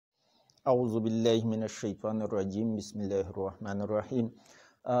اعوذ بالله من الشیطان الرجیم بسم الله الرحمن الرحیم.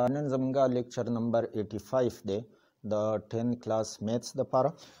 نن زمونږه لیکچر نمبر 85 دی د 10 کلاس میتھس لپاره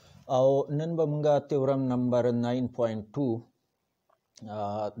او نن به مونږه تیورم نمبر 9.2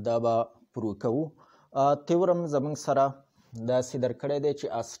 دا به پرو کوو. تیورم زمونږ سره داسې درکړی دی چې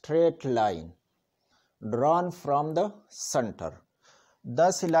a straight line drawn from the center.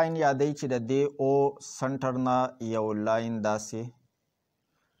 داسې لاین یادوي چې د دې او سنټر نه یو لاین داسې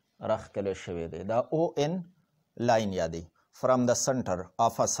راښکلی شوی دی. دا او ان لاین یادوي from the center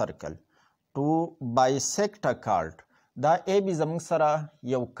of a circle to bisect a chord. دا ای بي زموږ سره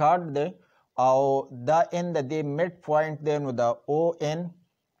یو کارډ دی او دا ان د دې میډ پوینټ دی، نو دا او ان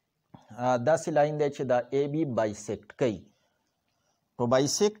داسې لاین دی چې دا ای بي بایسیکټ کوي. to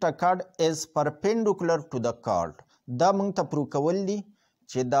bisect a chord is perpendicular to the chord. دا موږ ته پرو کول دي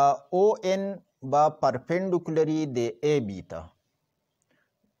چې دا او ان با پرپینډیکولري د ای بي ته،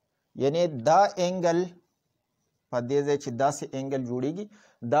 یعنی دا انګل په دې ځای چې داسې انګل جوړیږي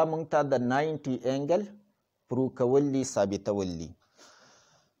دا موږ ته د 90 انګل پرو کول دي، ثابتول دي.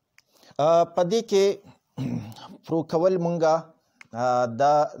 په دې کې پرو کول موږ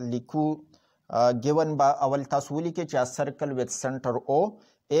دا لیکو given با اول تاسو ولیکئ چې a circle with center O,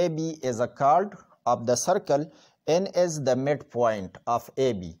 AB is a chord of the circle, N is the midpoint of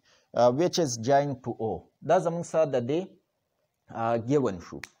AB which is joined to O. دا زموږ سره د دې given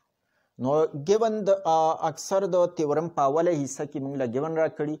شو. نو ګیون د اکثر د تیورم په اوله حصه کې موږ له ګیون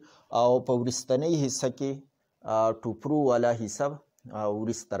راکړي او په وروستنۍ حصه کې ټو پرو والا حصه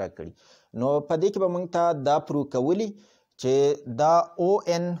وروسته راکړي. نو په دې کې به موږ ته دا پرو کولی چې دا او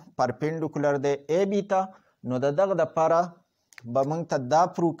ان پرپینډیکولر دی ای بي ته. نو د دغه دپاره به موږ ته دا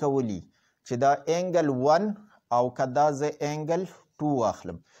پرو کولی چې دا انګل 1 او که دا زه انګل 2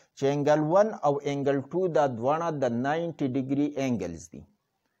 واخلم چې انګل 1 او انګل 2 دا دواړه د 90 ډیګري انګلز دي.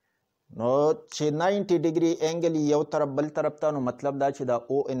 نو چې 90 ډیګري انګل یو طرف بل طرف ته، نو مطلب دا چې دا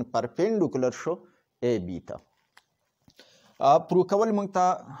او ان پرپینډیکولر شو ای بي ته. پرو کول موږ ته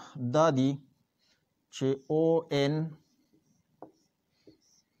دا دي چې او ان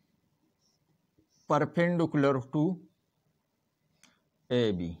پرپینډیکولر ټو ای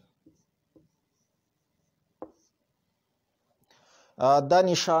بي. دا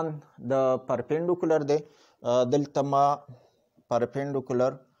نشان د پرپینډیکولر دی. دلته ما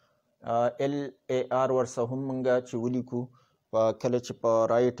پرپینډیکولر ال ای آر ورسه هم موږ چې ولیکو کله چې په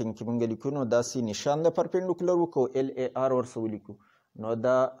رایټینګ کې موږ لیکو نو داسې نشان د پرپینډیکولر وکړو، ال ای آر ورسه ولیکو نو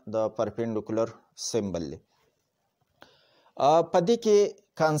دا د پرپینډیکولر سمبل دی. په دې کې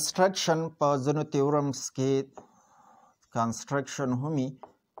کنسټرکشن په ځینو تیورمز کې کنسټرکشن همي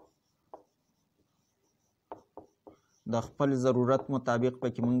د خپل ضرورت مطابق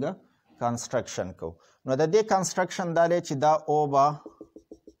پکې موږ کنسټرکشن کوو. نو د دې کنسټرکشن دا دی چې دا او به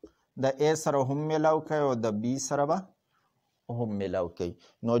د A سره هم میلاو کوي او د B سره به هم میلاو کوي.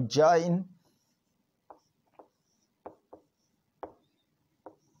 نو join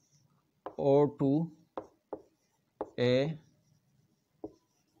O to A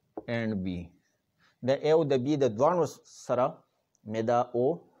and B. د A او د B د دوانو سره مې دا O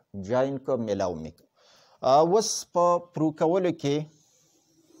join کو میلاو مې کو. اوس په پرو کولو کې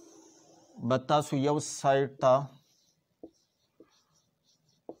به تاسو یو سایډ ته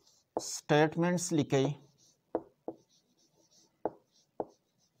statements لیکئ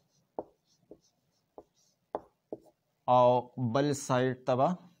او بل سایډ ته به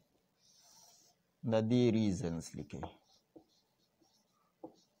د دې reasons لیکئ.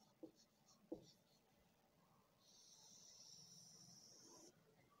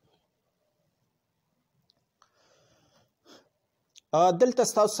 دلته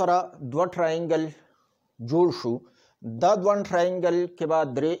ستاسو سره دوه ټراینګل جوړ شو. دا دوه ټراینګل کې به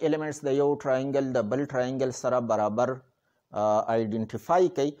درې ایلیمنټس د یو ټراینګل د بل ټراینګل سره برابر آیډنټیفای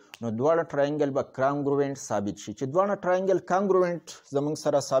کوي. نو دواړه ټراینګل به کانګروینټ ثابت شي. چې دواړه ټراینګل کانګروینټ زموږ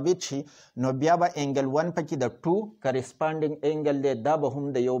سره ثابت شي نو بیا به انګل 1 پکې د 2 کریسپانډینګ انګل دی دا به هم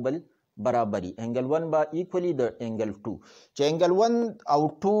د یو بل برابري. انګل 1 به ایکولی د انګل 2. چې انګل 1 او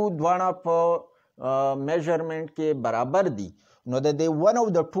 2 دواړه په میجرمنټ کې برابر دي نو د دې 1 او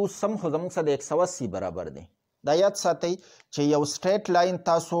د 2 سم خو زموږ سره د 180 برابر دی. دا یاد ساتئ چې یو سټریټ لاین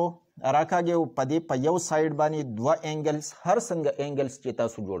تاسو راکاږئ او په دې په یو سایډ باندې دوه انګلز هر څنګه انګلز چې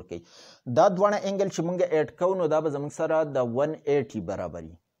تاسو جوړ کړئ دا دواړه انګل چې موږ ایډ کوو نو دا به زموږ سره د 180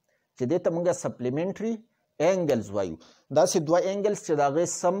 برابري چې دې ته موږ سپلیمنټري انګلز وایو. داسې دوه انګلز چې د هغې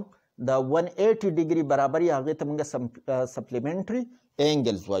سم د 180 ډیګري برابري هغې ته موږ سپلیمنټري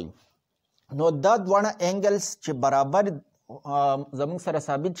انګلز وایو. نو دا دواړه انګلز چې برابر زموږ سره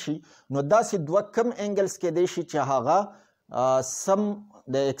ثابت شي نو داسې دوه کم انګلز کېدی شي چې هغه سم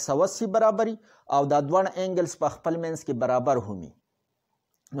د 180 برابري او دا دوه انګلز په خپل منځ کې برابر همي.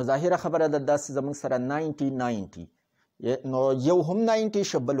 نو ظاهره خبره ده داسې زموږ سره 90 نو یو هم 90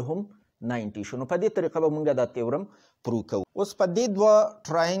 شو بل هم 90 شو. نو په دې طریقه به موږ دا تیورم پروو کوو. اوس په دې دوه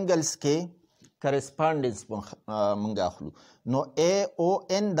ټراینګلز کې کرسپانډنس موږ اخلو. نو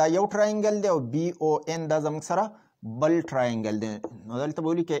AON دا یو ټراینګل دی او BON دا زموږ سره بل ټراینګل دی. نو دلته به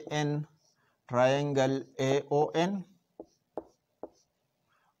ولیکئ N ټراینګل AON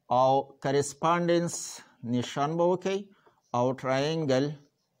او کرسپانډنس نشان به وکئ او ټراینګل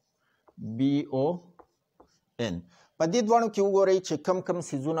BON. په دې دوانو کې وګورئ چې کم کم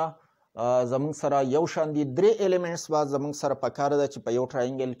سیزونه زموږ سره یو شان دي. 3 ایلیمنټس به زموږ سره پکار ده چې په یو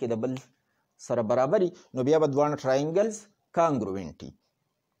ټراینګل کې د بل سره برابري. نو بیا به دوه ټراینګلز کانګروینټ وي.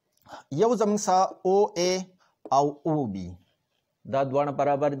 یو زموږ سره OA او OB دا دوه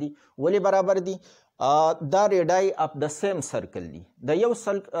برابر دي. ولې برابر دي؟ دا ریډای اف د سیم سرکل دي. د یو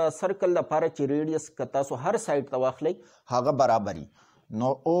سرکل لپاره چې ریډیس که تاسو هر سایډ ته واخلئ هغه برابري. نو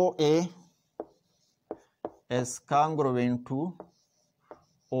OA is congruent to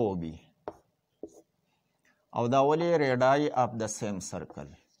OB او دا ولې ریډای اف د سیم سرکل.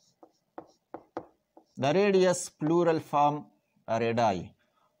 د ریډیس پلورل فارم ریډای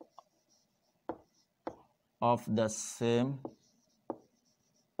of the same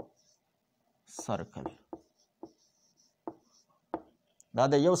circle. دا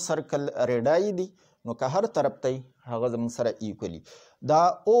د یو سرکل ریډای دی. نو که هر طرف ته هغه زموږ سره ایکولی. دا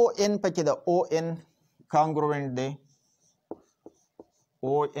ON پکې د ON congruent دی.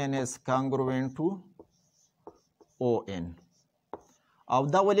 ON is congruent to ON او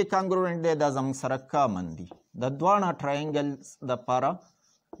دا ولې congruent دی؟ دا زموږ سره کامن دی. د دوه ټراینګلز دپاره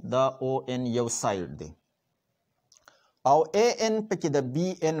دا ON یو سایډ دی او AN پکې د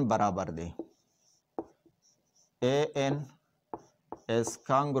BN برابر دی. AN is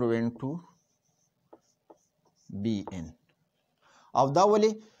congruent to BN او دا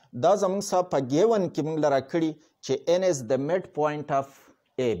ولې؟ دا زموږ سره په ګیون کې موږ لره کړي چې N is the mid point of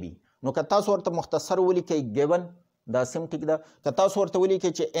AB. نو که تاسو ورته مختصر ولیکئ ګیون دا سم ټیک ده. که تاسو ورته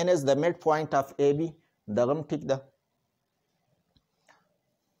ولیکئ چې N is the mid point of AB دغه هم ټیک ده.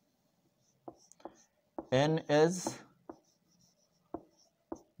 N is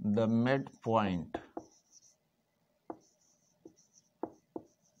the midpoint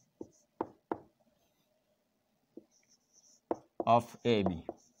of AB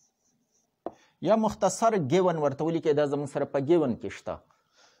یا مختصر ګیون ورته ولیکئ. دا زموږ سره په ګیون کې شته.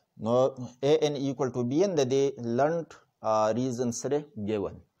 نو AN equal to BN د دې لنډ ریزن سره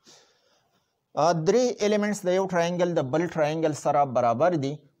ګیون. 3 ایلیمنټس د یو ټراینګل د بل ټراینګل سره برابر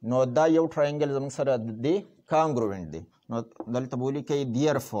دي. نو دا یو ټراینګل زموږ سره د کانګروینټ دی. نو دلته به ولیکئ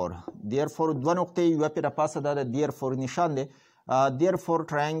therefore دوه نقطې یوه پې راپاسه دا د therefore نشان دی. therefore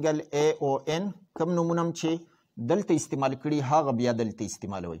ټراینګل AON کوم نومونه هم چې دلته استعمال کړي هغه بیا دلته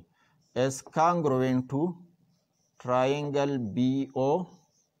استعمالوئ. is congruent to triangle BON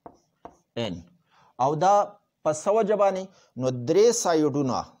او دا په څه وجه باندې؟ نو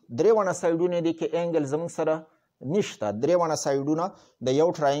درې وانه سایډونه دي کې انګل زموږ سره نشته. درې وانه سایډونه د یو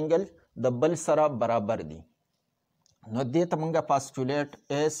ټراینګل د بل سره برابر دي. نو دې ته موږ پاسټولیټ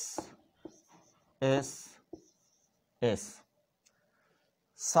S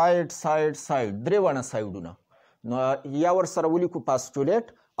سایډ درې وانه سایډونه. نو یا ورسره ولیکو پاسټولیټ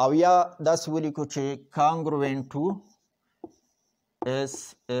او یا داسې ولیکو چې کانګروینټ ټو S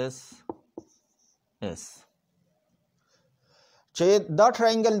چې دا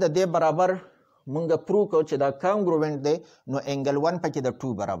ټراینګل د دې برابر مونږ پروو کوو چې دا کانګروینټ دی. نو انګل 1 پکې د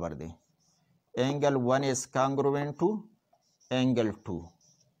 2 برابر دی. انګل 1 is congruent to انګل 2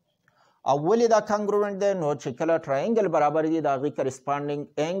 او ولې دا کانګروینټ دی؟ نو چې کله ټراینګل برابر دي د هغې کرسپانډنګ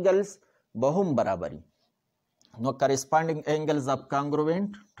انګلز به هم برابر وي. نو corresponding angles of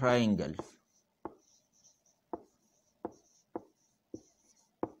congruent triangles.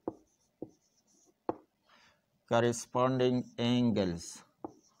 Corresponding angles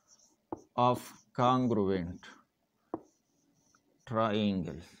of congruent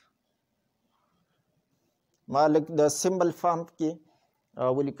triangles. مالک د سمبل فارم کې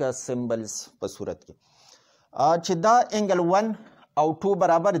ولیکه سمبلز په صورت کې چې دا انګل 1 او 2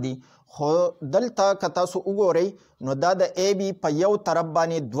 برابر دي. خو دلته که تاسو وګورئ نو دا د AB په یو طرف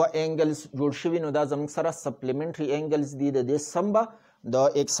باندې دوه انګلز جوړ شوي. نو دا زموږ سره سپلیمنټري انګلز دي. د دې سم به د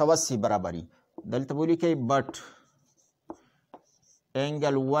 180 برابري. دلته ولیکئ بټ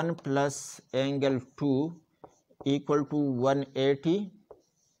انګل 1 پلس انګل 2 equal to 180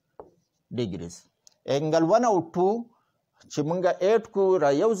 degrees. انګل 1 او 2 چې مونږه 8 کو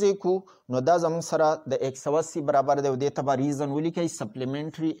را یوځای کو نو دا زمونږ سره د 180 برابر دی او دې ته به ریزن ولیکئ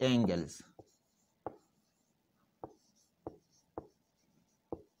سپلیمنټري اینګلز.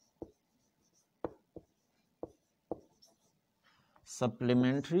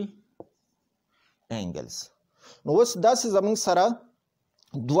 سپلیمنټري اینګلز. نو اوس داسې زمونږ سره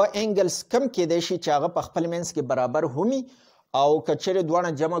دوه اینګلز کم کیدای شي چې هغه په خپل منځ کې برابر همي او که چیرې دواړه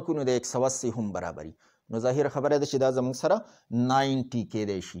جمع کړو نو د 180 هم برابري. نو ظاهر خبره ده چې دا زمونږ سره 90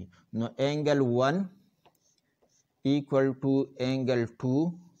 کیدای شي. نو اینګل 1 equal to اینګل 2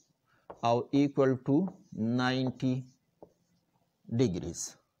 او equal to 90 degrees.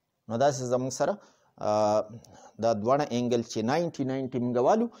 نو داسې زمونږ سره دا دواړه اینګل چې 90 موږ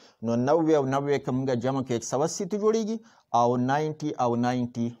والو نو 90 او 90 که موږ جمع کې 180 ته جوړیږي او 90 او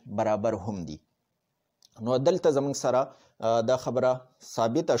 90 برابر هم دي. نو دلته زمونږ سره دا خبره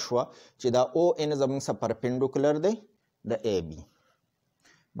ثابته شوه چې دا او ان زمونږ سره پرپینډیکولر دی د ای بي.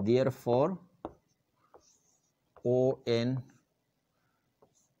 therefore ON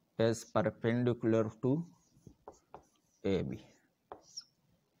is perpendicular to AB.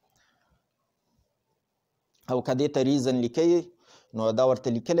 او که دې ته ریزن لیکئ نو دا ورته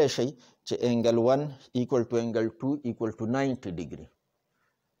لیکلی شئ چې اینګل 1 equal to اینګل 2 equal to 90 degree.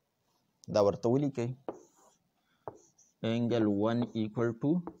 دا ورته ولیکئ اینګل 1 equal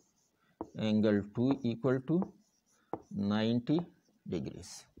to اینګل 2 equal to 90 degrees.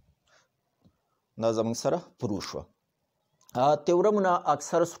 دا زموږ سره پروف شوه. تیورمونه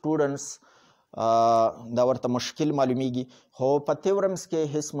اکثر سټوډنټس دا ورته مشکل معلومیږي خو په تیورمز کې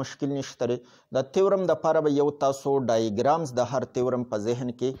هیڅ مشکل نشته دی. د تیورم دپاره به یو تاسو ډایګرامز د هر تیورم په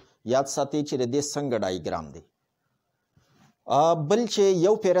ذهن کې یاد ساتئ چې د دې څنګه ډایګرام دی. بل چې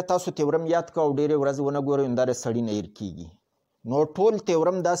یو پیره تاسو تیورم یاد کړه او ډېرې ورځې ونه ګورئ نو دا د سړي نه هېر کېږي. نو ټول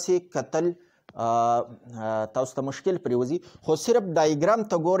تیورم داسې کتل تاسو ته مشکل پرېوځي خو صرف ډایګرام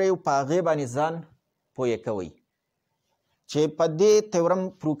ته ګورئ او په هغې باندې ځان پویه کوئ چې په دې تیورم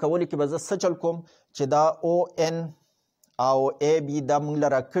پرو کولو کې به زه څه چل کوم چې دا او ان او ای بي دا موږ له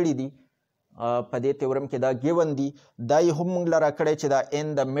راکړي دي په دې تیورم کې دا ګیون دي دا یې هم موږ له راکړی چې دا ان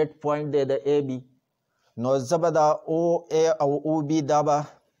د میډ پوینټ دی د ای بي. نو زه به دا او ای او او بي دا به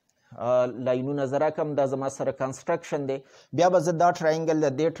لاینونه زه راکړم دا زما سره کنسټرکشن دی. بیا به زه دا ټراینګل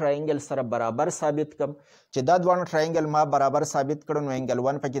د دې ټراینګل سره برابر ثابت کړم چې دا دواړه ټراینګل ما برابر ثابت کړو نو اینګل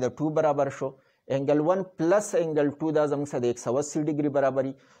 1 پکې د 2 برابر شو. اینګل 1 پلس اینګل 2 دا زموږ سره د 180 ډیګري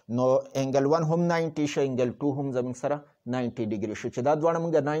برابري نو اینګل 1 هم 90 شو اینګل 2 هم زموږ سره 90 ډیګري شو چې دا دواړه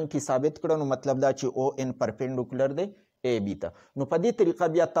موږ 90 ثابت کړو نو مطلب دا چې او ان پرپینډیکولر دی ای بي ته. نو په دې طریقه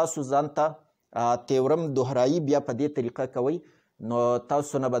بیا تاسو ځان ته تیورم دوهرایي بیا په دې طریقه کوئ نو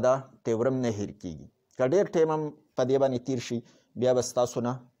تاسو نه به دا تیورم نه هیر کیږي. که ډېر ټایم هم په دې باندې تیر شي بیا به ستاسو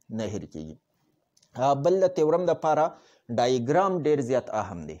نه هیر کیږي. بل د تیورم دپاره ډایګرام ډېر زیات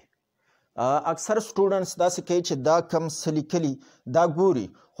اهم دی. اکثر سټوډنټس داسې کوي چې دا کم څه لیکلي دا ګوري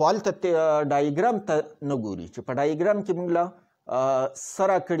خو هلته ډایګرام ته نه ګوري چې په ډایګرام کې موږ له څه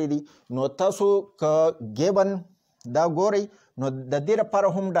راکړي دي. نو تاسو که ګیون دا ګورئ نو د دې لپاره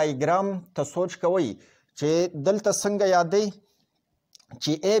هم ډایګرام ته سوچ کوئ چې دلته څنګه یادئ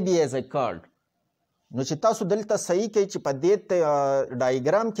چې ای بي ایز ا کارډ. نو چې تاسو دلته صحیح کوئ چې په دې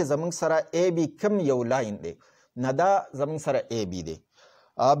ډایګرام کې زموږ سره ای بي کم یو لاین دی نه دا زموږ سره ای بي دی.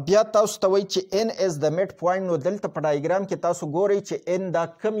 بیا تاسو ته وایي چې ان از د میډ پوینټ نو دلته په ډایګرام کې تاسو ګورئ چې ان دا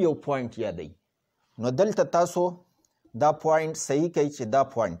کم یو پوینټ یادئ نو دلته تاسو دا پوینټ صحیح کوي چې دا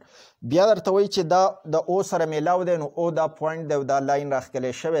پوینټ. بیا درته وایي چې دا د او سره میلاو دی نو او دا پوینټ دی او دا لاین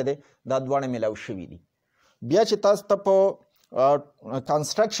راښکلی شوی دی دا دواړه میلاو شوي دي. بیا چې تاسو ته په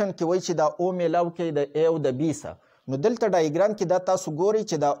کنسټرکشن کې وایي چې دا او میلاو کوي د ای او د بي سره نو دلته ډایګرام کې دا تاسو ګورئ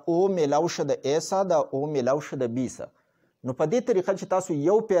چې دا او میلاو شه د ای سره دا او میلاو شه د بي سره. نو په دې طریقه چې تاسو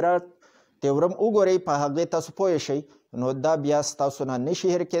یو پیره تیورم وګورئ په هغې تاسو پوه شئ نو دا بیا ستاسو نه نشي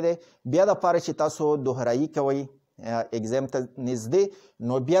هیر کېدی. بیا دپاره چې تاسو دوهرایي کوئ اگزام ته نږدې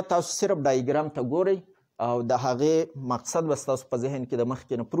نو بیا تاسو صرف ډایګرام ته ګورئ او د هغې مقصد به ستاسو په ذهن کې د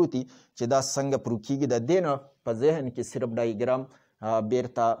مخکې نه پروت وي چې دا څنګه پرو کېږي. د دې نه په ذهن کې صرف ډایګرام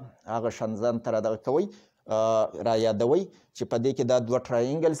بیرته هغه شان ځان ته را دغه کوئ را یادوئ چې په دې کې دا دوه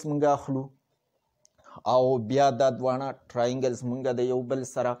ټراینګلز موږ اخلو او بیا دا دواړه ټراینګلز موږ د یو بل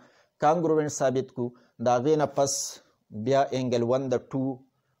سره کانګروینټ ثابت کړو. د هغې نه پس بیا اینګل 1 د 2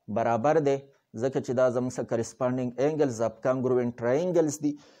 برابر دی ځکه چې دا زموږ سره کرسپانډینګ اینګلز اف کانګروینټ ټراینګلز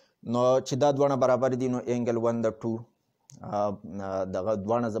دي. نو چې دا دواړه برابر دي نو اینګل 1 د 2 دغه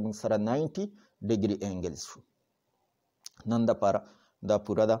دواړه زموږ سره 90 ډیګري اینګلز شو. نن دپاره دا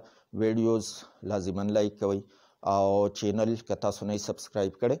پوره ده. ویډیوز لازما لایک کوئ او چینل که تاسو نه یې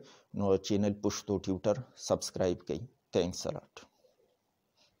سبسکرایب کړی نو چینل پشتو ټیوټر سبسکرایب کړئ. Thanks a lot.